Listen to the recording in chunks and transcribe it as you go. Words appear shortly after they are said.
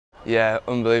Yeah,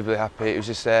 unbelievably happy. It was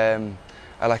just I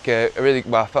felt like I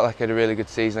had a really good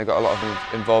season. I got a lot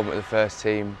of involvement with the first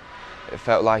team. It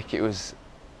felt like it was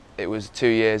 2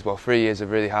 years, well 3 years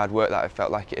of really hard work that I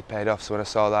felt like it had paid off. So when I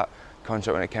saw that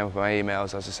contract, when it came up in my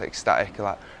emails, I was just ecstatic.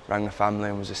 I rang the family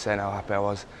and was just saying how happy I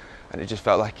was. And it just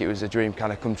felt like it was a dream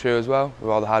kind of come true as well, with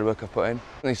all the hard work I've put in.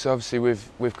 And so obviously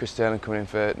with Chris coming in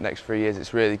for the next 3 years,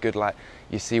 it's really good. Like,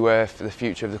 you see where the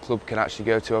future of the club can actually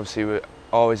go to. Obviously we're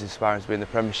always aspiring to be in the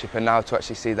Premiership, and now to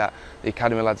actually see that the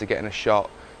academy lads are getting a shot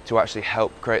to actually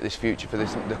help create this future for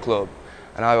the club.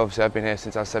 And I've been here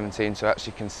since I was 17, so I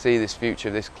actually can see this future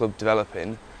of this club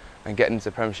developing and getting into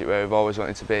the Premiership where we've always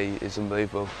wanted to be is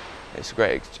unbelievable. It's a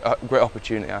great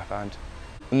opportunity, I found.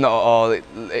 Not at all,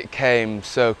 it came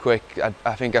so quick.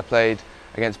 I think I played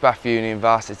against Bath Uni and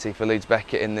varsity for Leeds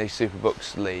Beckett in the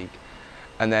Superbucks League.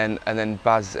 And then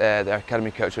Baz, their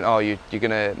academy coach, went, "Oh, you're going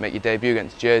to make your debut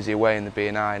against Jersey away in the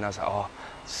B&I." And I was like, "Oh,"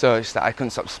 so excited. I couldn't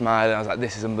stop smiling. I was like,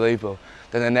 "This is unbelievable."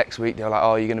 Then the next week they were like,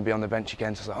 "Oh, you're going to be on the bench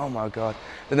again." So I was like, "Oh my God."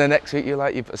 Then the next week you're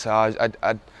like, so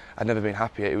I'd never been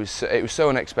happier. It was so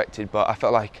unexpected, but I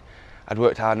felt like I'd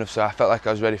worked hard enough, so I felt like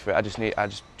I was ready for it. I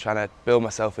just trying to build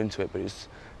myself into it, but it was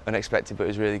unexpected, but it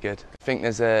was really good. I think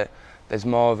there's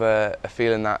more of a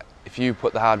feeling that if you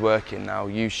put the hard work in now,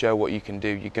 you show what you can do,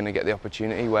 you're going to get the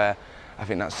opportunity, where I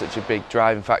think that's such a big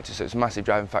driving factor. So it's a massive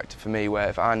driving factor for me, where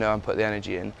if I know I'm put the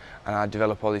energy in and I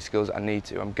develop all these skills that I need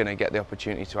to, I'm going to get the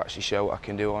opportunity to actually show what I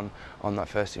can do on that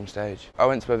first team stage. I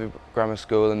went to Beverley Grammar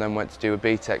School and then went to do a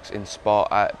BTEC in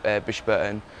sport at Bishop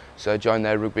Burton. So I joined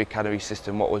their rugby academy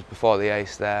system, what was before the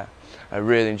ACE there. I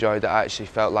really enjoyed that. I actually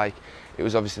felt like it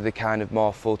was obviously the kind of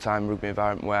more full-time rugby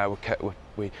environment where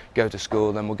we go to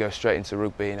school, then we'll go straight into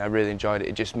rugby, and I really enjoyed it.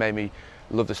 It just made me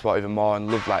love the sport even more and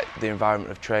love the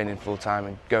environment of training full-time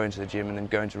and going to the gym and then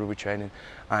going to rugby training.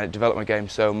 And it developed my game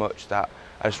so much that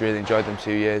I just really enjoyed them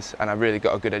 2 years, and I really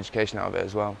got a good education out of it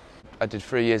as well. I did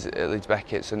 3 years at Leeds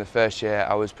Beckett, so in the first year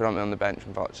I was predominantly on the bench,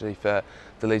 unfortunately, for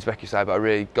the Leeds Beckett side, but I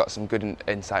really got some good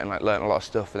insight and learnt a lot of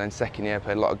stuff. And then second year I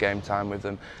played a lot of game time with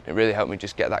them, and it really helped me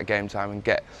just get that game time and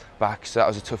get back. So that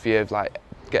was a tough year of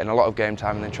getting a lot of game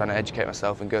time and then trying to educate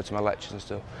myself and go to my lectures and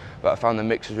stuff. But I found the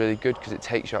mix was really good because it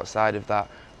takes you outside of that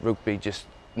rugby, just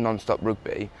non-stop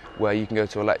rugby, where you can go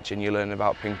to a lecture and you learn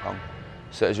about ping pong.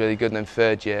 So it was really good. And then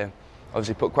third year,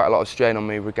 obviously put quite a lot of strain on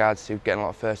me in regards to getting a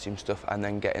lot of first team stuff and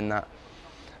then getting that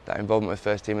involvement with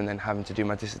first team and then having to do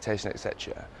my dissertation,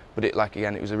 etc. But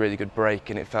again, it was a really good break,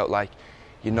 and it felt like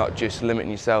you're not just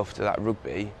limiting yourself to that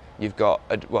rugby. You've got,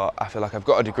 I feel like I've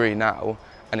got a degree now,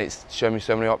 and it's shown me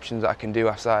so many options that I can do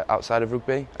outside of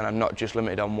rugby, and I'm not just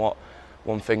limited on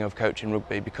one thing of coaching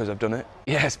rugby because I've done it.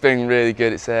 Yeah, it's been really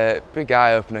good. It's a big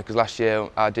eye-opener because last year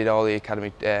I did all the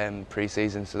academy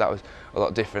pre-season, so that was a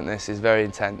lot different. This is very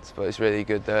intense, but it's really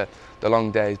good. The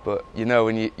long days, but you know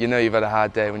when you know you've had a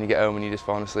hard day when you get home and you just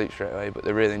fall asleep straight away. But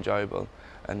they're really enjoyable,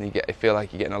 and you feel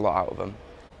like you're getting a lot out of them.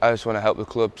 I just want to help the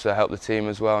club, so help the team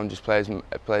as well, and just get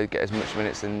as much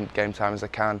minutes in game time as I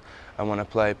can, and want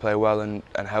to play well and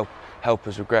help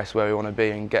us regress where we want to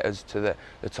be and get us to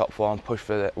the top four and push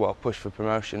for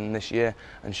promotion this year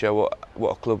and show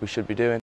what a club we should be doing.